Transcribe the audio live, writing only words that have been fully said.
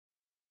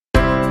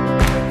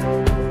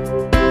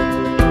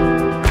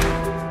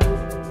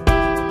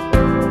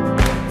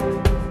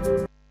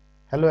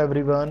Hello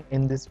everyone,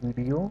 in this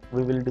video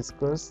we will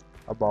discuss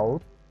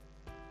about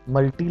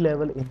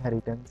multi-level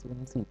inheritance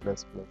in C++.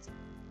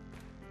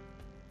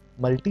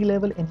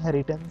 Multi-level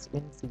inheritance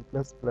in C++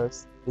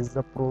 is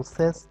the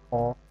process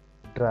of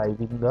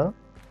deriving a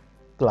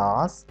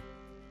class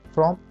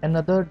from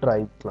another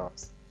derived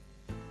class.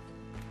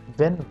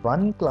 When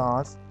one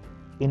class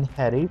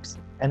inherits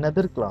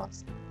another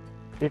class,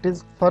 it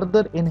is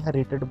further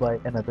inherited by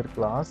another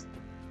class.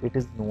 It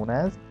is known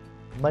as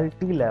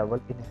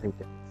multi-level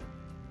inheritance.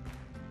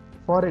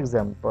 For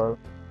example,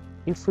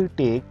 if we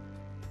take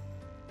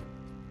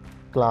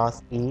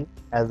class A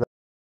as a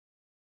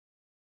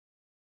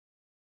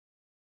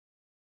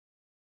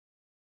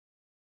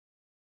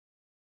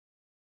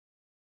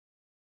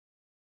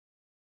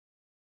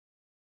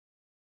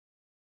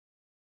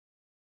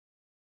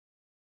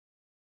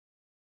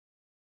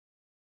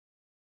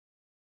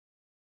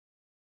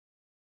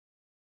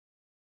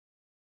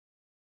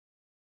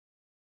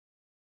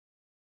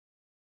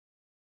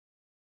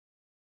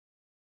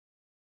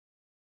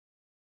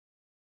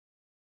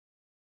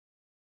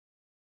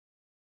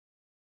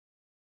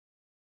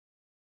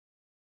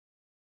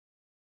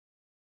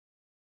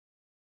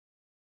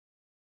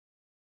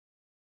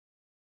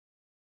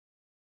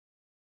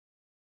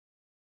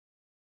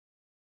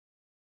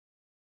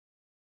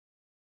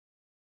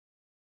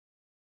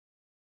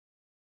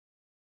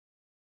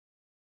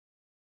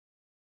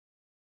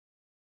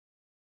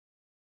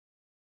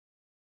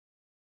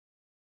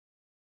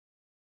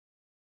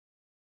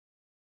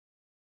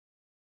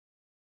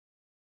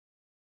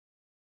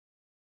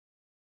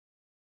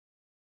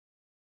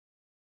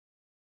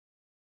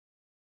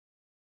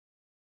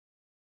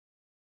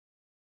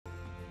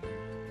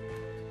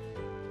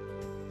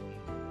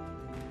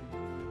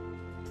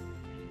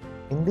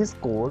in this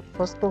code,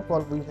 first of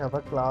all, we have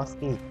a class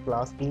A.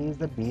 Class A is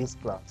the base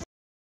class.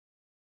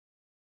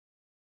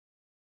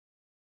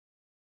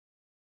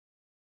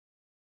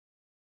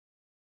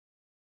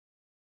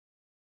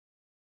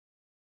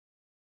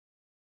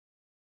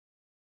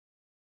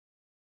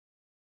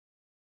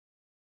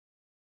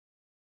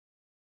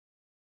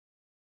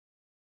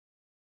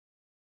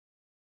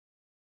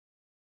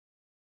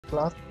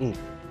 Class A.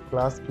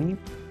 Class B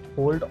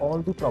hold all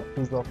the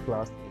properties of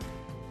class A.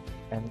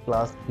 And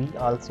class B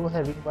also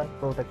having one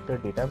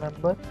protected data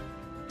member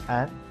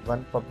and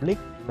one public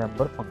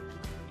member function.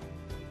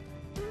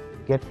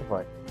 Get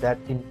y, that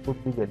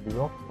input the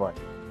value of y.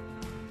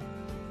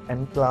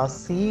 And class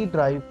C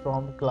derived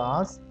from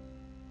class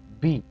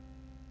B.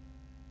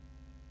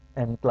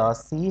 And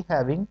class C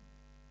having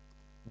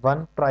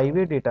one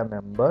private data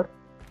member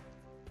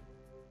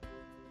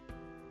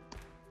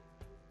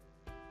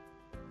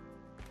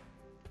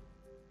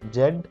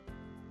Z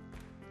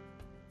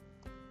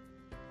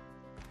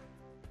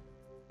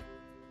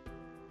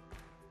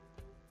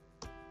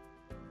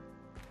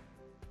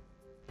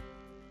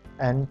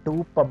and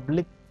two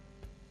public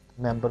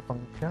member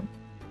function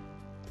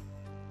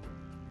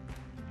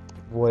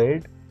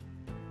void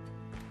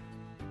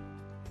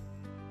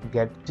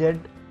getZ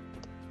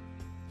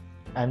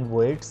and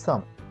void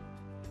sum.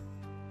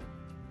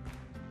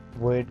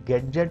 Void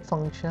getZ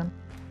function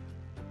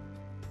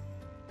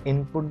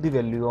input the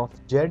value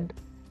of Z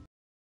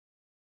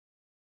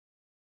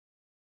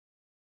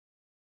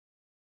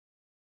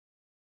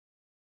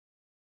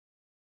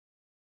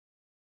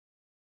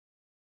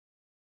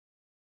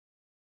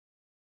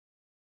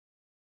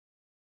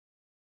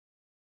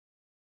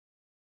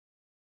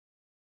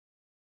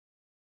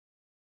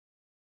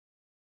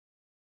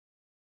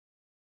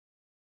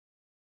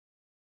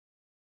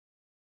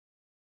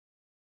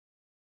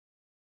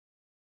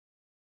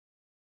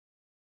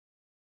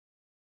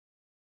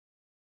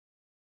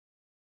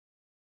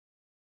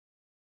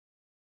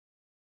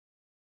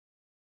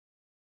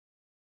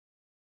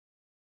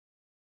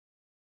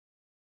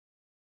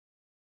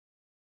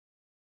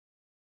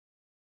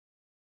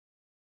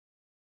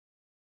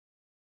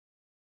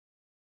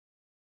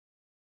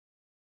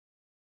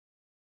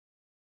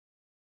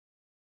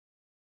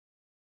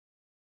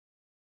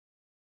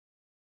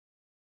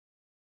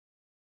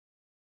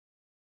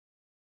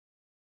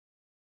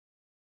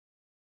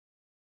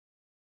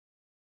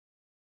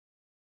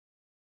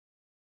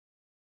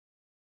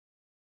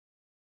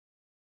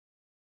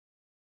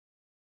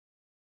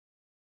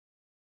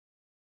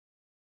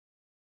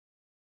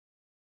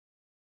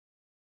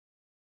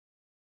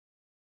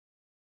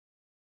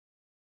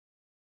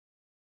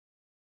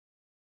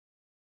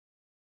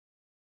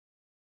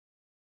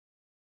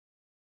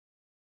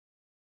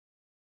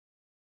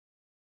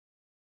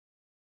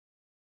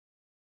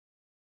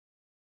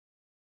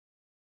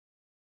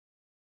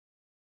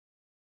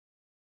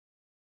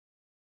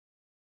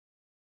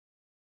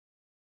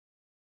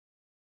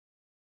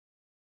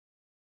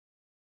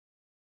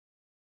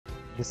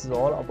This is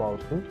all about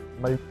the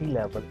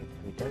multi-level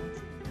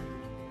inheritance.